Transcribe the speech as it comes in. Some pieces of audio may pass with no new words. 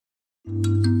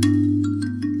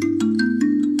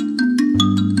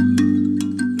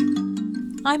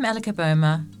I'm Elika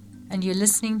Boma, and you're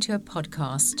listening to a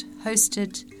podcast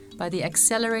hosted by the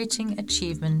Accelerating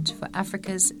Achievement for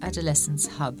Africa's Adolescence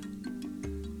Hub,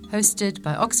 hosted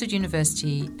by Oxford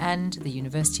University and the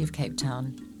University of Cape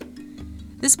Town.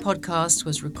 This podcast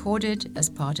was recorded as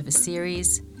part of a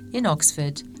series in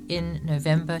Oxford in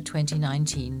November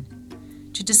 2019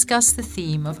 to discuss the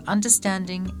theme of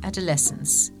understanding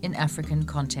adolescence in African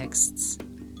contexts.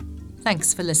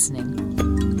 Thanks for listening.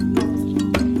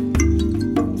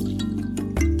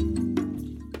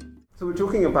 So we're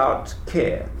talking about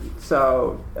care.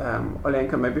 So,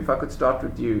 Olenka, maybe if I could start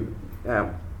with you.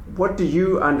 What do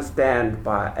you understand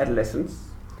by adolescence?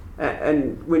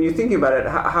 And when you're thinking about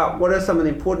it, what are some of the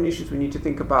important issues we need to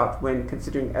think about when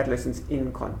considering adolescence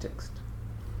in context?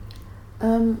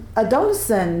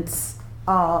 Adolescents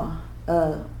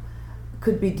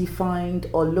could be defined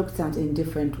or looked at in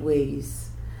different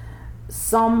ways.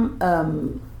 Some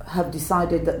have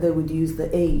decided that they would use the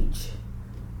age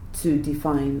to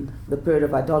define the period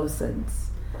of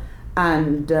adolescence.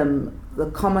 And the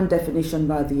common definition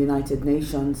by the United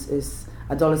Nations is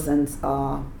adolescents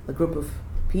are a group of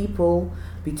people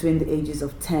between the ages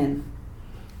of 10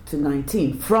 to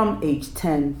 19, from age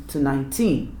 10 to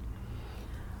 19.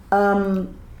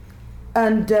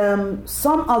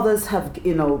 Some others have,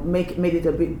 made it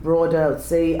a bit broader. I would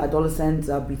say adolescents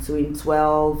are between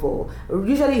 12 or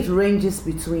usually it ranges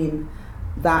between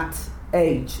that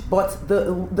age. But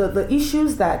the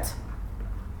issues that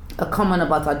are common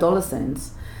about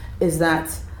adolescence is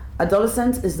that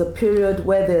adolescence is the period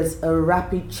where there's a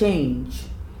rapid change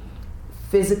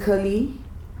physically,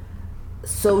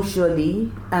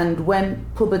 socially, and when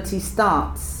puberty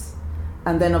starts.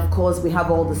 And then, of course, we have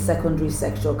all the secondary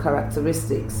sexual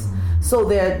characteristics. So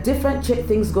there are different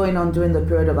things going on during the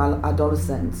period of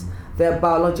adolescence. There are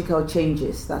biological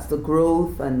changes, that's the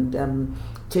growth and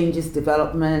changes,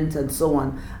 development, and so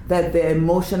on. That there are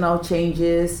emotional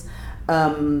changes,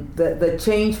 the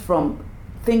change from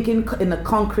thinking in a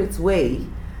concrete way,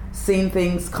 seeing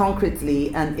things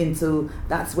concretely, and into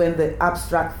that's when the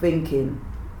abstract thinking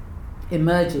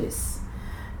emerges.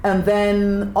 And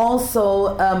then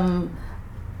also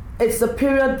it's a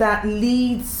period that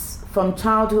leads from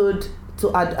childhood to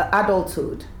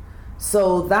adulthood.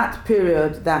 So that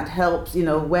period that helps,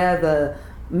 where the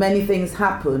many things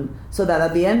happen, so that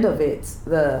at the end of it,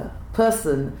 the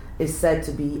person is said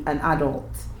to be an adult.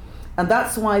 And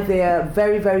that's why there are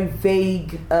very, very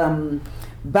vague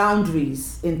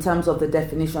boundaries in terms of the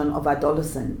definition of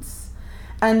adolescence.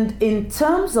 And in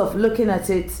terms of looking at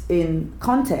it in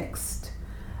context,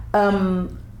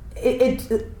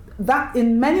 that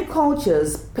in many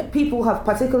cultures, people have,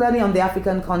 particularly on the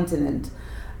African continent,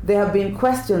 there have been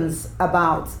questions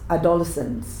about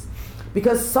adolescence.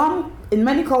 Because in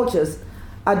many cultures,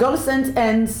 adolescence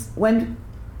ends when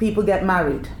people get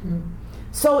married. Mm.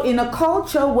 So in a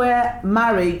culture where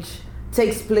marriage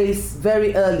takes place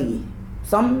very early,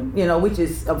 which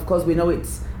is, of course, we know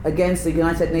it's against the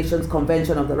United Nations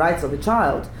Convention of the Rights of the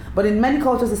Child, but in many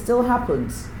cultures it still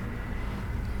happens.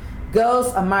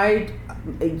 Girls are married,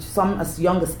 some as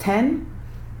young as 10.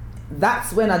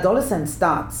 That's when adolescence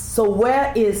starts. So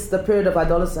where is the period of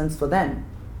adolescence for them?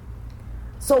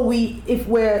 So if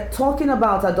we're talking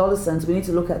about adolescence, we need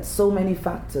to look at so many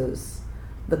factors.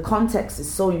 The context is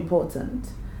so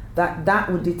important that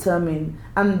would determine,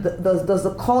 and does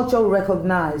the culture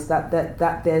recognize that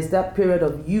there's that period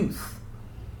of youth,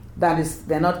 that is,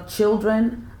 they're not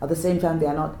children, at the same time they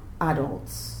are not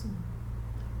adults.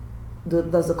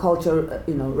 Does the culture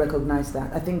recognize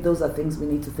that? I think those are things we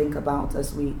need to think about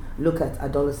as we look at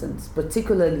adolescence,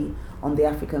 particularly on the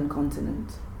African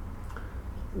continent.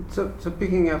 So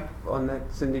picking up on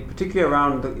that, Cindy, particularly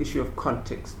around the issue of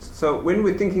context. So when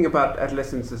we're thinking about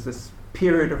adolescence as this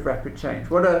period of rapid change,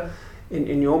 what are,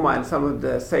 in your mind, some of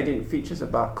the salient features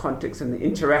about context and the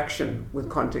interaction with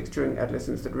context during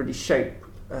adolescence that really shape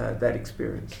that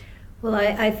experience? Well,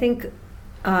 I think,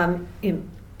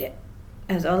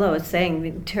 as Ola was saying,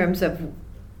 in terms of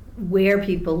where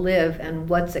people live and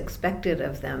what's expected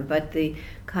of them, but the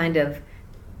kind of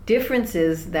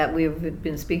differences that we've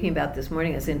been speaking about this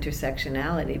morning is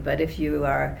intersectionality. But if you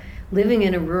are living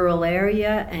in a rural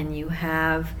area and you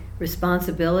have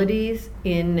responsibilities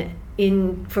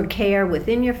for care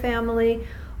within your family,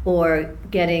 or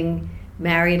getting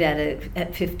married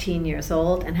at 15 years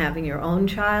old and having your own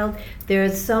child,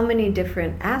 there's so many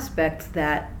different aspects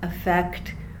that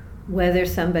affect whether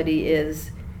somebody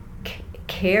is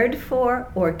cared for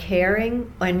or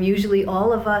caring, and usually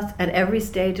all of us at every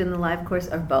stage in the life course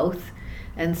are both.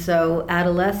 And so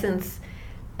adolescence,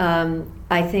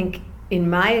 I think, in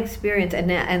my experience,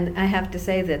 and I have to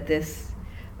say that this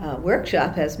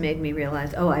workshop has made me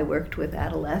realize, I worked with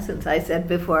adolescents. I said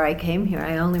before I came here,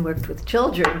 I only worked with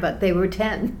children, but they were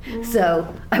 10.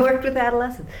 So I worked with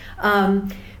adolescents.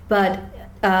 But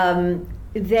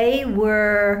they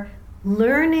were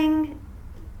learning,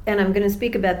 and I'm going to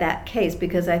speak about that case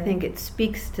because I think it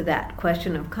speaks to that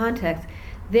question of context.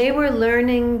 They were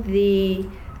learning the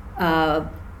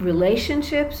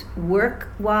relationships,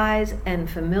 work-wise and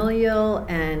familial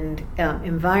and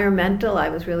environmental. I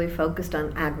was really focused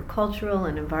on agricultural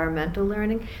and environmental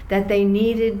learning that they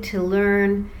needed to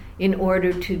learn in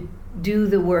order to do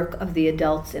the work of the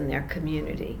adults in their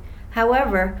community.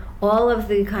 However, all of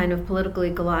the kind of political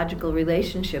ecological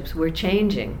relationships were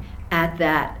changing at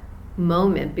that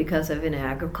moment because of an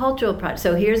agricultural project.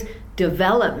 So here's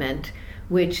development,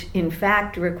 which in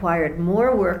fact required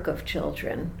more work of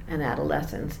children and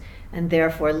adolescents, and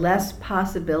therefore less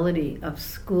possibility of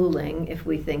schooling, if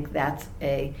we think that's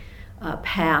a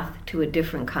path to a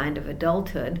different kind of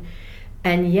adulthood.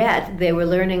 And yet they were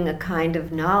learning a kind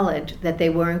of knowledge that they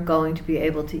weren't going to be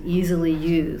able to easily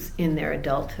use in their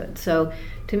adulthood. So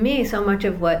to me, so much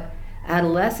of what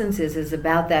adolescence is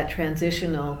about that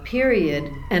transitional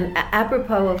period. And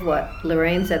apropos of what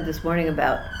Lorraine said this morning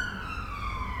about,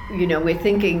 we're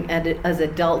thinking as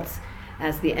adults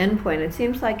as the end point. It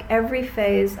seems like every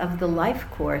phase of the life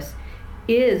course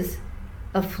is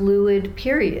a fluid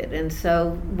period. And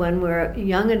so when we're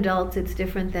young adults, it's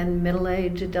different than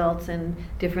middle-aged adults and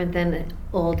different than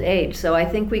old age. So I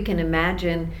think we can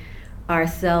imagine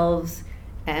ourselves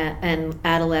and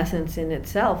adolescence in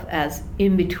itself as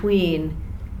in between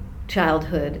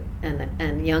childhood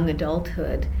and young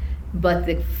adulthood. But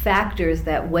the factors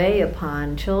that weigh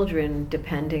upon children,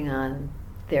 depending on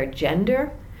their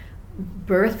gender,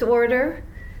 birth order,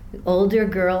 older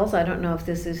girls, I don't know if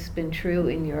this has been true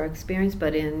in your experience,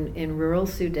 but in rural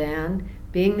Sudan,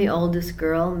 being the oldest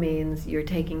girl means you're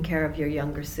taking care of your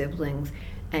younger siblings,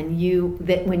 and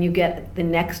when you get the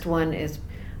next one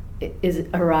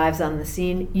arrives on the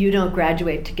scene, you don't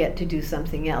graduate to get to do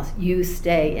something else. You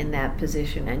stay in that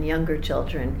position, and younger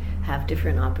children have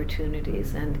different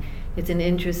opportunities. And it's an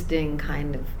interesting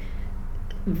kind of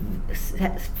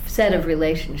set of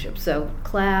relationships. So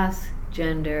class,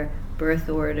 gender, birth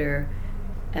order,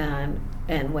 and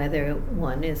whether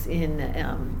one is in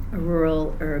a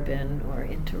rural, urban, or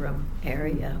interim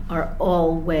area are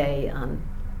all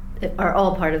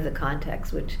part of the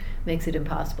context, which makes it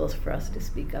impossible for us to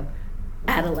speak of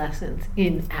adolescence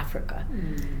in Africa.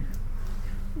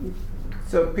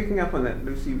 So picking up on that,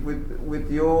 Lucy, with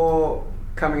your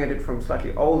coming at it from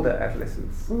slightly older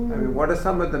adolescents, I mean, what are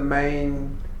some of the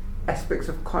main aspects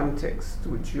of context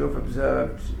which you have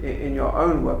observed in your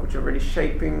own work, which are really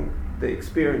shaping the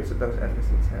experience that those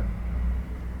adolescents have?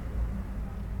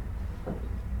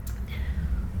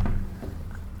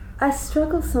 I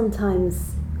struggle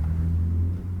sometimes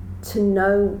to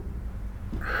know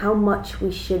how much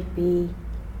we should be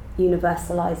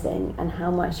universalizing and how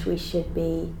much we should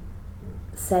be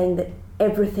saying that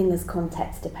everything is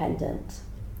context dependent.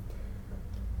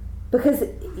 Because,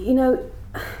 and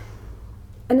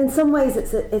in some ways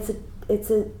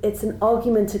it's an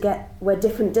argument to get where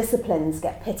different disciplines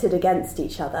get pitted against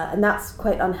each other, and that's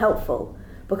quite unhelpful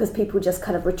because people just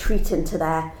kind of retreat into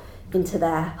their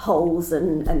holes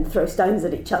and throw stones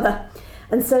at each other.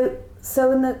 And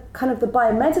so in the kind of the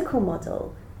biomedical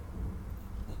model,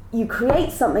 you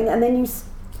create something and then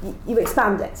you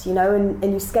expand it,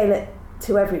 and you scale it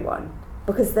to everyone,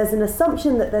 because there's an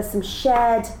assumption that there's some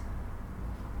shared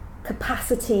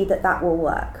capacity that will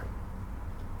work.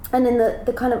 And in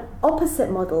the kind of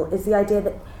opposite model is the idea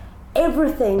that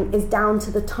everything is down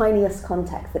to the tiniest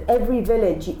context, that every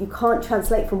village, you can't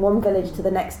translate from one village to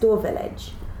the next door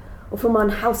village, or from one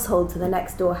household to the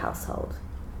next door household.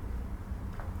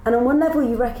 And on one level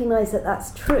you recognise that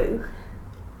that's true,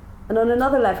 and on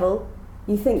another level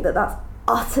you think that that's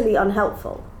utterly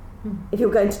unhelpful if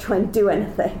you're going to try and do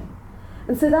anything.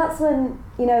 And so that's when,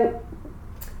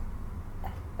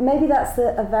 maybe that's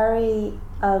a very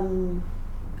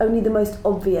only the most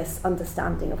obvious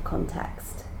understanding of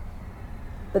context.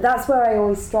 But that's where I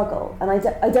always struggle, and I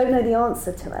don't know the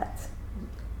answer to it.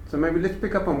 So maybe let's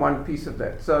pick up on one piece of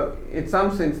that. So in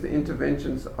some sense the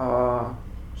interventions are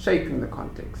shaping the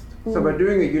context. So by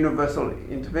doing a universal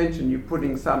intervention, you're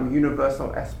putting some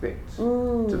universal aspect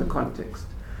to the context.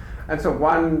 And so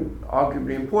one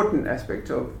arguably important aspect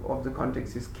of the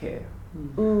context is care.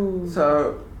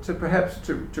 So perhaps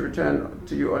to return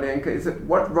to you, Olenka, is it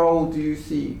what role do you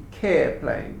see care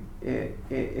playing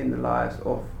in the lives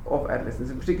of adolescents,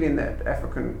 and particularly in that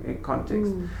African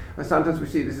context. And sometimes we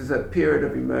see this as a period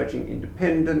of emerging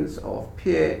independence, of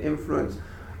peer influence.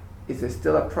 Is there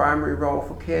still a primary role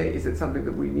for care? Is it something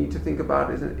that we need to think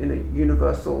about in a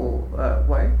universal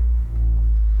way?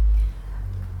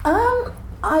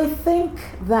 I think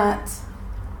that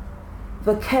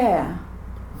the care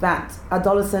that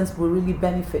adolescents will really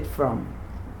benefit from,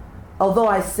 although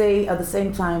I say at the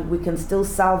same time we can still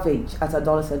salvage at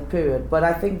adolescent period, but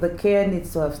I think the care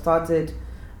needs to have started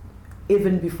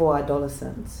even before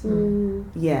adolescence.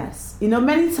 Yes.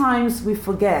 Many times we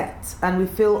forget and we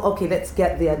feel, okay, let's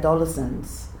get the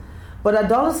adolescents. But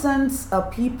adolescents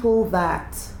are people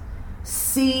that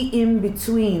see in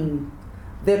between.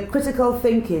 Their critical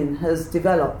thinking has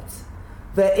developed.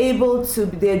 They're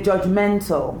they're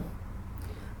judgmental.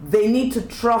 They need to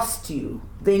trust you.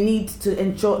 They need to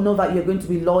know that you're going to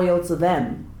be loyal to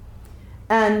them.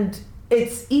 And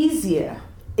it's easier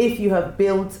if you have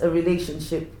built a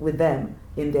relationship with them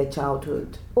in their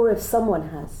childhood. Or if someone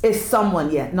has. If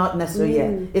someone, not necessarily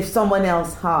yet. If someone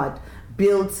else had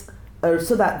built,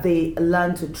 so that they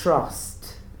learn to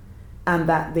trust and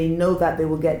that they know that they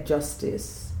will get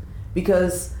justice.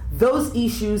 Because those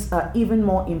issues are even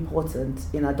more important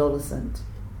in the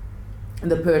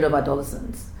period of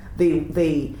adolescence. Like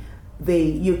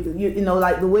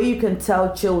the way you can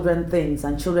tell children things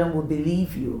and children will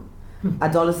believe you,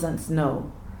 adolescents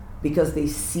know, because they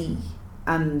see,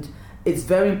 and it's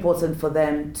very important for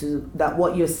them that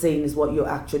what you're saying is what you're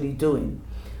actually doing.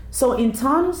 So in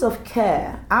terms of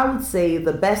care, I would say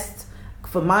the best,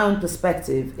 from my own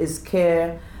perspective, is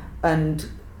care and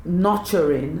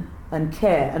nurturing and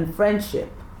care and friendship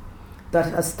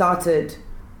that has started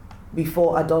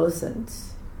before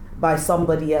adolescence by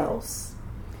somebody else,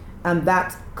 and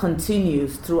that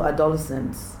continues through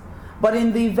adolescence. But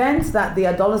in the event that the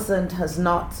adolescent has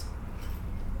not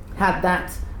had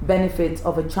that benefit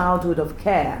of a childhood of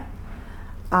care,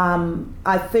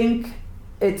 I think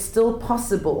it's still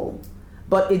possible,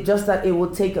 but it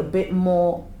will take a bit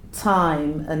more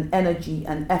time and energy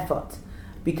and effort,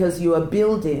 because you are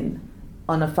building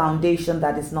on a foundation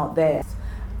that is not there.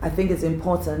 I think it's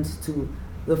important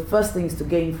the first thing is to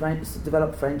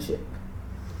develop friendship,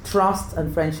 trust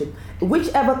and friendship,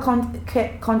 whichever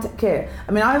care.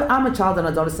 I mean, I'm a child and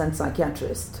adolescent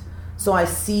psychiatrist, so I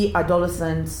see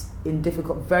adolescents in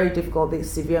very difficult,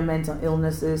 severe mental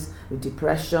illnesses, with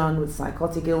depression, with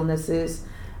psychotic illnesses.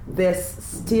 There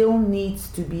still needs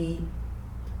to be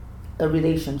a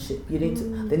relationship. They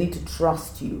need to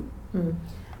trust you.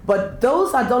 But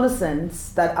those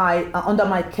adolescents that are under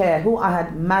my care, who I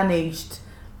had managed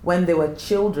when they were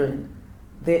children,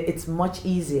 it's much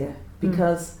easier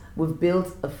because we've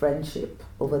built a friendship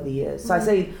over the years. So I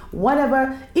say,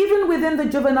 whatever, even within the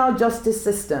juvenile justice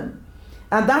system,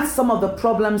 and that's some of the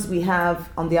problems we have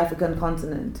on the African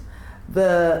continent,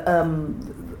 the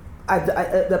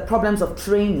problems of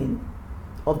training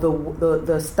of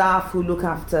the staff who look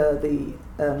after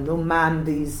who man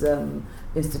these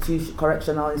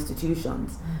correctional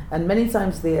institutions, and many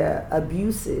times they're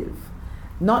abusive,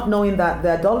 not knowing that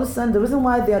the reason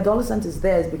why the adolescent is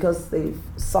there is because they've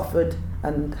suffered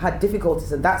and had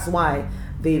difficulties, and that's why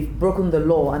they've broken the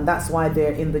law, and that's why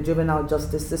they're in the juvenile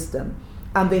justice system,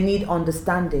 and they need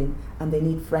understanding and they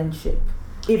need friendship,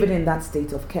 even in that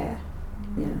state of care.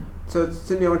 So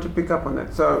Cindy, I want to pick up on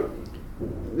that. So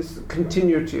this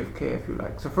continuity of care, if you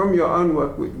like. So from your own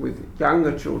work with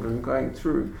younger children going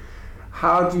through,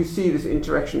 how do you see this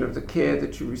interaction of the care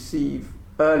that you receive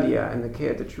earlier and the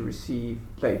care that you receive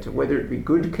later, whether it be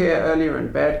good care earlier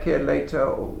and bad care later,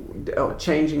 or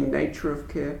changing nature of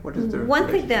care? What is the one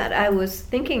thing that I was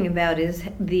thinking about is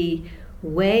the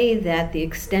way that the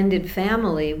extended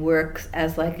family works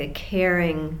as like a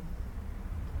caring,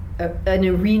 an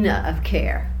arena of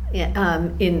care.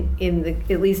 At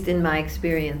least in my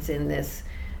experience in this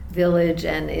village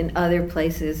and in other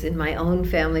places in my own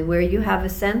family, where you have a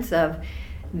sense of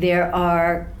there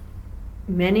are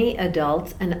many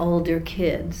adults and older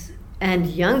kids and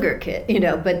younger kids,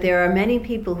 but there are many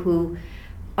people who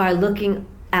are looking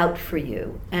out for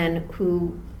you and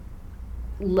who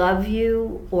love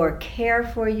you or care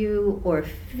for you or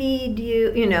feed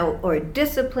you, or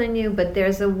discipline you, but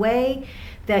there's a way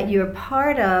that you're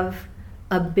part of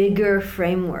a bigger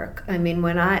framework. I mean,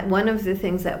 one of the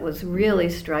things that was really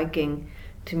striking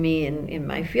to me in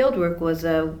my fieldwork was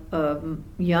a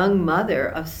young mother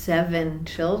of 7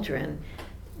 children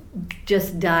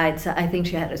just died. So I think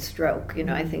she had a stroke.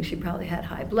 I think she probably had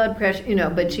high blood pressure.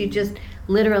 But she just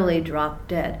literally dropped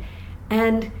dead.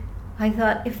 And I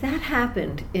thought, if that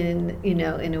happened in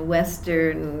a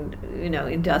Western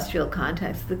industrial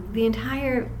context, the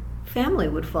entire family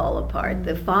would fall apart.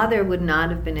 The father would not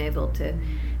have been able to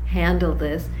handle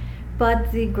this.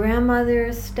 But the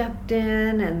grandmother stepped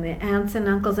in, and the aunts and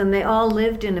uncles, and they all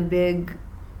lived in a big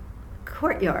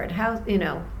courtyard,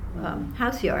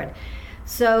 house yard.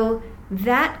 So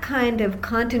that kind of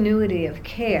continuity of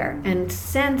care and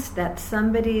sense that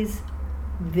somebody's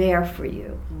there for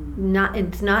you.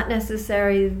 It's not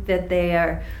necessary that they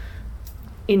are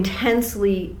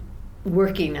intensely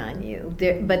working on you,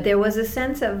 but there was a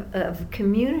sense of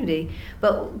community.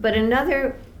 But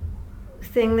another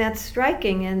thing that's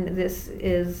striking, and this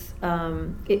is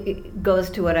it goes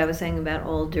to what I was saying about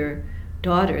older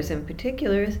daughters in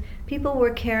particular, is people were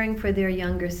caring for their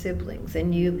younger siblings,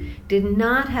 and you did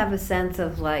not have a sense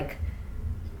of like,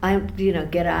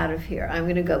 get out of here, I'm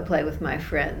going to go play with my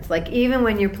friends. Like, even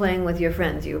when you're playing with your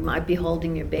friends, you might be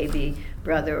holding your baby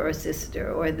brother or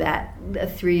sister, or that a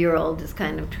 3-year-old is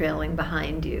kind of trailing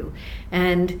behind you.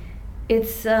 And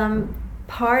it's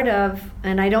part of,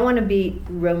 and I don't want to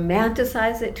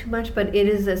romanticize it too much, but it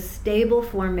is a stable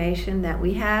formation that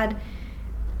we had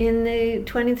in the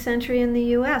 20th century in the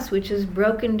U.S., which is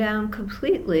broken down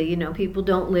completely. People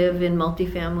don't live in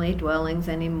multifamily dwellings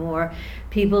anymore.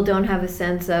 People don't have a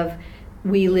sense of,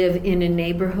 we live in a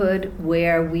neighborhood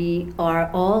where we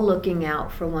are all looking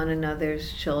out for one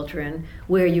another's children,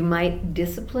 where you might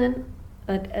discipline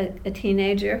a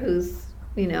teenager who's,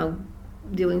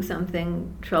 doing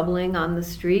something troubling on the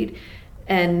street,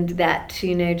 and that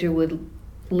teenager would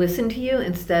listen to you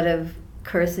instead of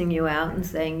cursing you out and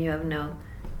saying,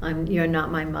 you're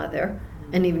not my mother.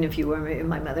 And even if you were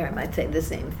my mother, I might say the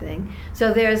same thing.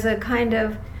 So there's a kind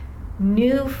of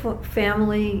new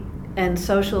family and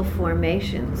social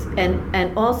formations.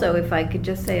 And also, if I could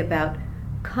just say about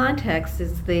context,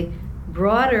 is the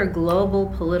broader global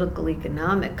political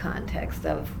economic context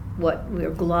of what we're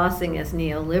glossing as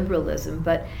neoliberalism,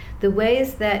 but the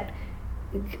ways that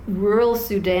rural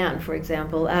Sudan, for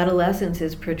example, adolescence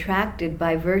is protracted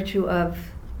by virtue of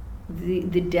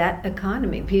the debt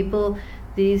economy.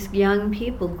 These young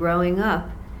people growing up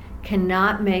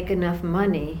cannot make enough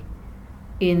money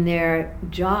in their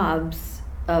jobs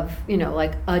of,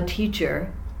 like a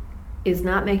teacher is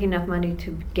not making enough money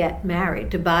to get married,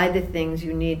 to buy the things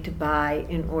you need to buy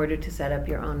in order to set up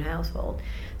your own household.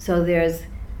 So there's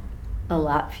a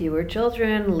lot fewer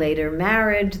children, later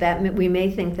marriage. That we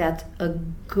may think that's a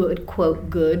good, quote,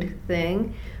 good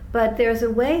thing, but there's a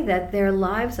way that their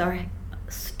lives are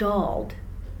stalled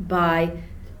by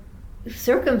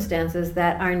circumstances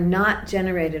that are not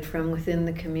generated from within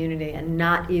the community and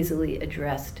not easily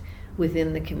addressed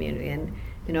within the community. And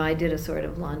I did a sort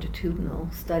of longitudinal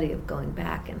study of going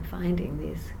back and finding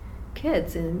these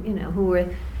kids, and who were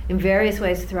in various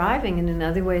ways thriving and in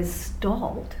other ways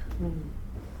stalled.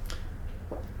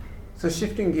 So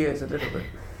shifting gears a little bit,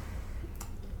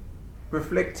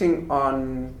 reflecting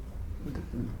on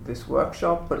this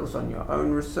workshop, but also on your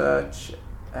own research,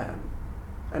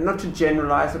 and not to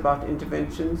generalize about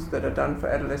interventions that are done for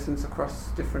adolescents across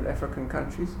different African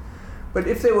countries, but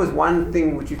if there was one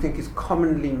thing which you think is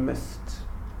commonly missed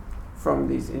from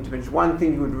these interventions, one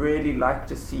thing you would really like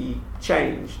to see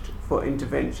changed for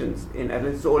interventions in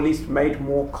adolescents, or at least made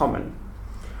more common,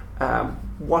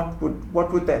 what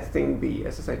would that thing be?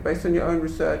 As I say, based on your own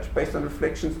research, based on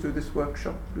reflections through this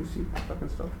workshop. Lucy, if I can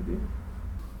start with you.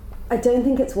 I don't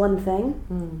think it's one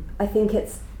thing. I think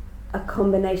it's a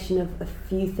combination of a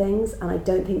few things, and I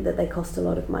don't think that they cost a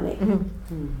lot of money.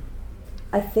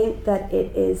 I think that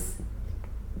it is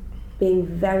being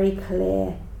very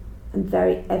clear and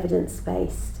very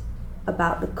evidence-based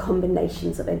about the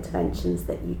combinations of interventions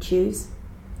that you choose.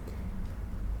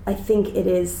 I think it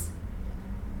is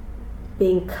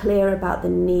being clear about the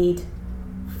need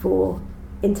for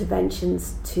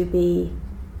interventions to be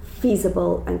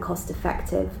feasible and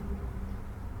cost-effective.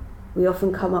 We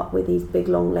often come up with these big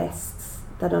long lists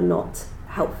that are not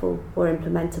helpful or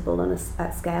implementable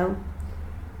at scale.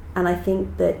 And I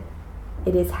think that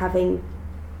it is having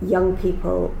young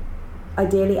people,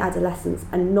 ideally adolescents,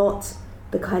 and not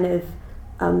the kind of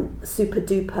super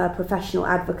duper professional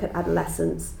advocate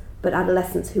adolescents, but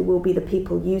adolescents who will be the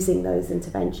people using those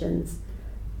interventions,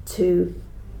 to,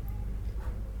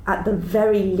 at the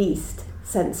very least,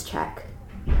 sense check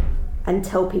and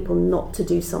tell people not to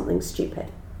do something stupid.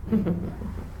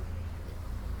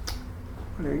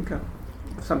 Lenka,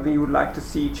 something you would like to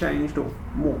see changed, or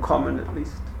more common at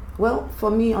least? Well, for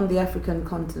me on the African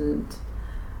continent,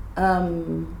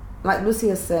 like Lucy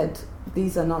has said,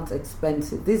 these are not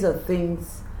expensive. These are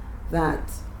things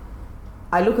that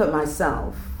I look at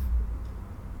myself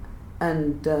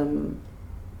and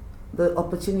the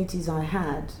opportunities I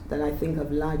had that I think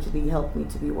have largely helped me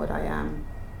to be what I am.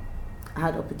 I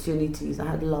had opportunities, I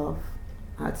had love,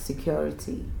 I had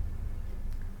security,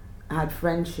 I had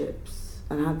friendships,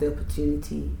 and I had the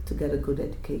opportunity to get a good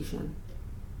education.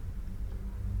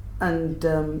 And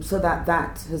so that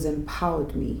has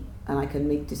empowered me, and I can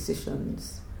make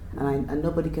decisions, and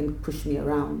nobody can push me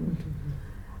around.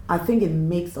 I think it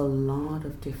makes a lot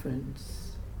of difference.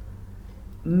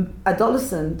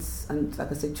 Adolescents, and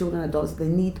like I said, children and adults, they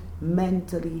need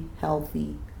mentally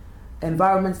healthy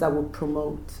environments that will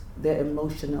promote their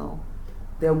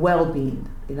well-being.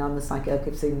 I'm a psychiatrist, I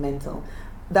keep saying mental.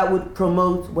 That would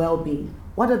promote well-being.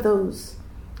 What are those?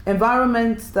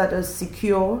 Environments that are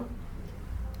secure.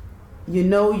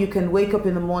 You can wake up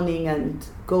in the morning and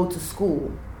go to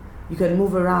school. You can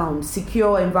move around.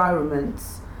 Secure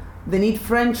environments. They need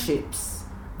friendships.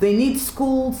 They need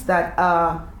schools that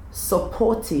are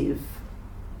supportive.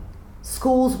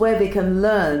 Schools where they can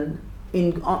learn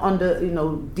under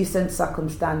decent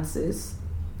circumstances,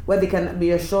 where they can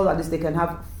be assured that they can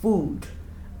have food,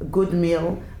 a good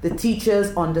meal. The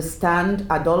teachers understand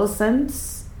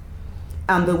adolescents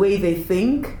and the way they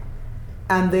think,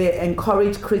 and they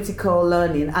encourage critical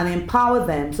learning and empower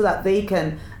them so that they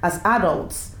can, as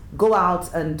adults, go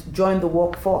out and join the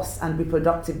workforce and be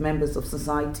productive members of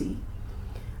society.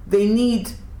 They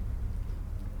need,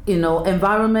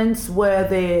 environments where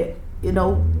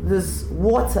there's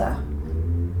water,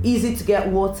 easy to get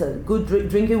water, good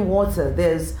drinking water,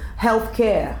 there's health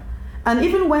care. And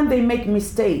even when they make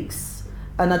mistakes,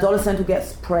 an adolescent who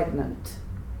gets pregnant,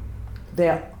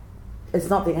 it's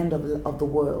not the end of the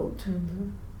world.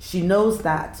 Mm-hmm. She knows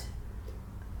that,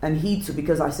 and he too,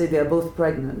 because I say they're both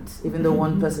pregnant, even though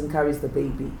one person carries the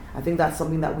baby. I think that's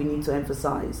something that we need to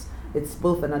emphasize. It's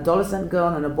both an adolescent girl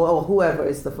and a boy, or whoever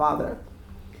is the father.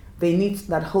 They need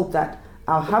that hope that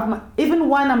I'll have even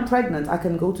when I'm pregnant, I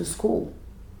can go to school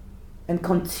and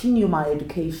continue my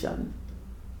education.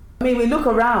 I mean, we look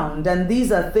around, and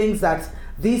these are things that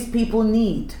these people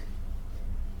need.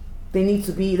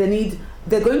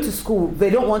 They're going to school.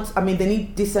 They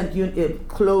need decent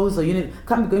clothes or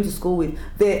can't be going to school with.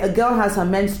 A girl has her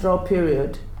menstrual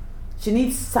period. She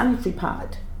needs sanitary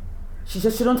pad. She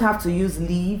don't have to use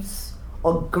leaves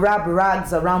or grab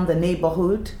rags around the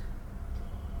neighborhood.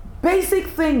 Basic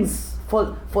things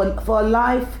for a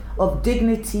life of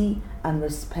dignity and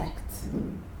respect.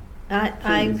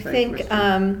 I think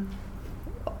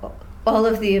all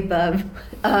of the above,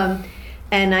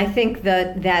 and I think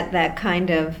that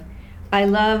kind of, I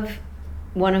love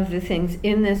one of the things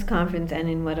in this conference and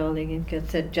in what Oleg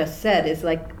just said is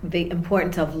like the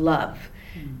importance of love,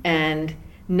 and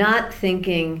not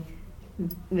thinking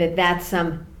that that's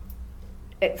something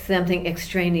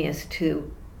extraneous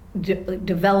to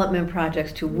development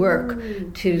projects, to work,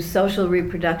 to social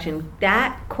reproduction.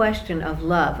 That question of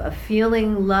love, of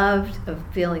feeling loved, of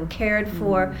feeling cared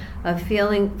for, of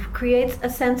feeling, creates a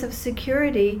sense of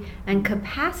security and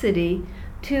capacity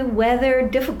to weather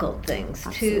difficult things.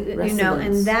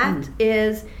 And that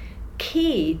is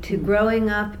key to growing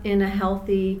up in a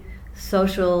healthy,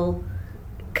 social,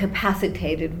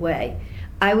 capacitated way.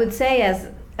 I would say,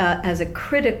 as a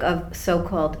critic of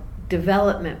so-called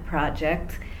development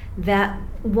projects, that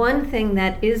one thing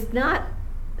that is not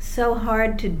so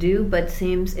hard to do but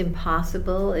seems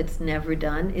impossible, it's never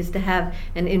done, is to have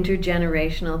an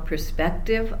intergenerational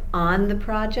perspective on the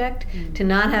project, to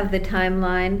not have the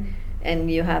timeline,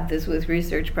 and you have this with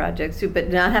research projects too, but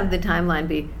not have the timeline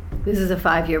be, this is a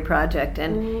 5-year project,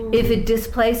 and if it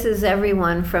displaces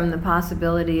everyone from the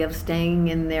possibility of staying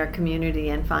in their community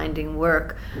and finding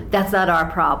work, that's not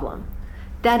our problem.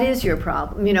 That is your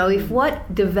problem. If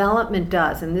what development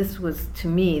does, and this was to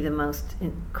me the most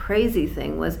crazy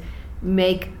thing, was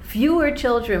make fewer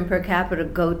children per capita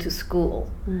go to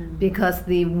school because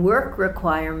the work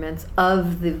requirements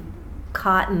of the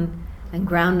cotton and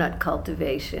groundnut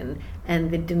cultivation and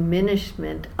the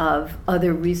diminishment of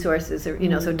other resources, so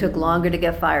it took longer to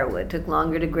get firewood, took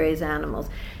longer to graze animals,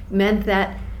 meant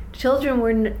that children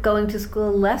were going to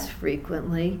school less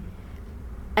frequently,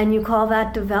 and you call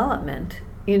that development.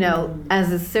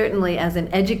 Certainly as an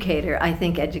educator, I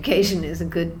think education is a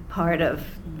good part of,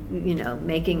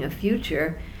 making a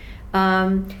future.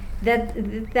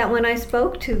 That when I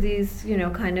spoke to these,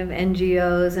 kind of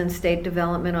NGOs and state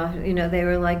development, they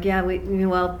were like, yeah,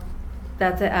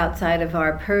 that's outside of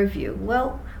our purview.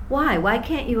 Well, why? Why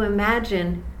can't you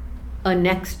imagine a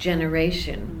next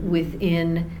generation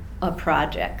within a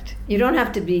project? You don't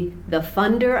have to be the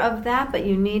funder of that, but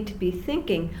you need to be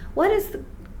thinking,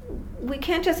 we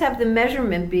can't just have the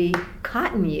measurement be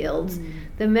cotton yields.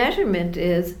 The measurement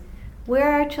is,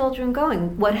 where are children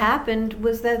going? What happened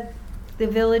was that the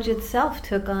village itself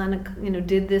took on,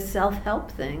 did this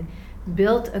self-help thing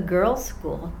built a girls'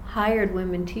 school, hired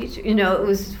women teachers. You know, it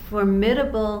was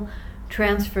formidable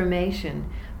transformation,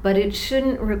 but it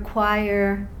shouldn't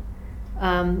require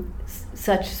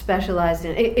such specialized.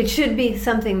 It should be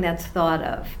something that's thought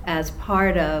of as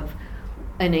part of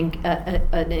an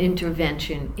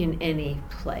intervention in any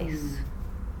place.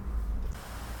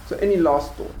 So, any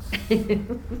last thoughts?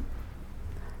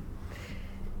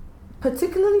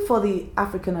 Particularly for the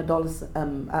African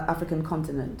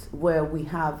continent, where we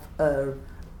have a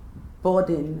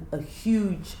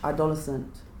huge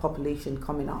adolescent population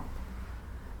coming up.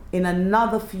 In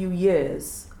another few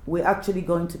years, we're actually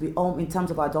going to be, in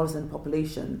terms of our adolescent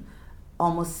population,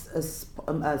 almost as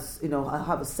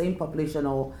have the same population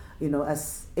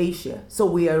as Asia. So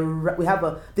we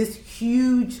have this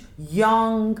huge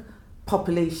young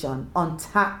population,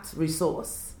 untapped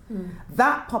resource.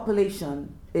 That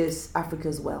population is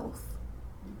Africa's wealth.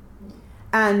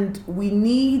 And we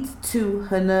need to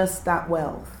harness that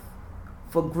wealth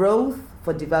for growth,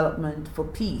 for development, for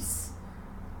peace.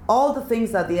 All the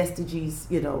things that the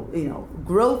SDGs,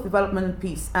 growth, development, and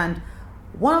peace. And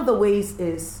one of the ways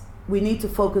is we need to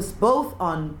focus both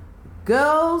on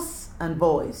girls and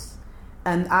boys.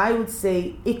 And I would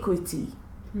say equity.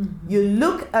 You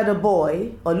look at a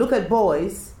boy or look at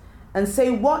boys and say,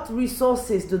 what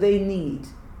resources do they need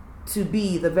to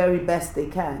be the very best they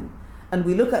can? And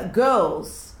we look at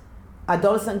girls,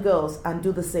 adolescent girls, and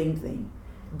do the same thing.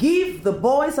 Give the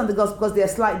boys and the girls, because there are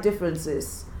slight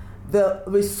differences, the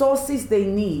resources they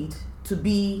need to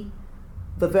be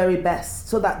the very best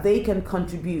so that they can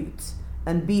contribute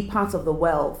and be part of the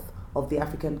wealth of the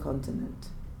African continent.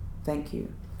 Thank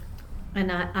you.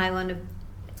 And I want to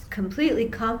completely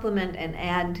compliment and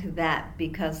add to that,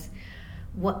 because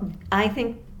what I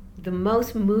think the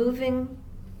most moving,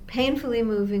 painfully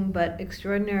moving, but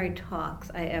extraordinary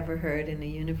talks I ever heard in a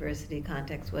university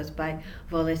context was by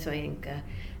Wole Soyinka.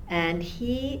 And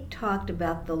he talked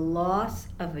about the loss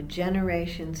of a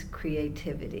generation's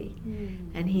creativity.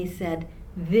 And he said,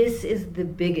 this is the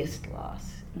biggest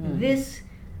loss. This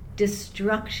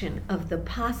destruction of the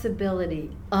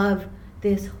possibility of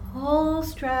this whole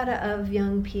strata of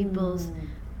young people's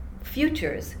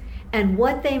futures and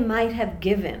what they might have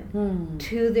given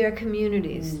to their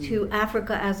communities, to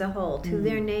Africa as a whole, to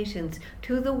their nations,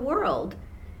 to the world,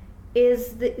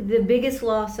 is the biggest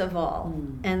loss of all.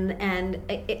 And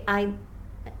I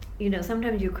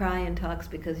sometimes you cry in talks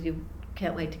because you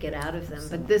can't wait to get out of them.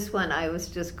 But this one, I was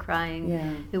just crying.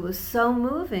 Yeah. It was so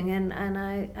moving, and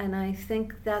I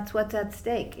think that's what's at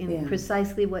stake in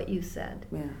precisely what you said.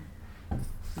 Yeah.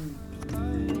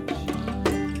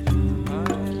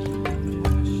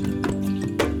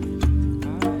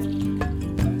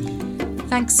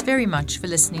 Thanks very much for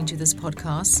listening to this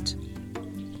podcast.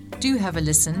 Do have a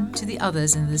listen to the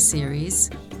others in this series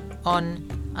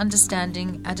on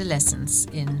understanding adolescence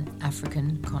in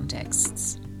African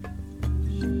contexts.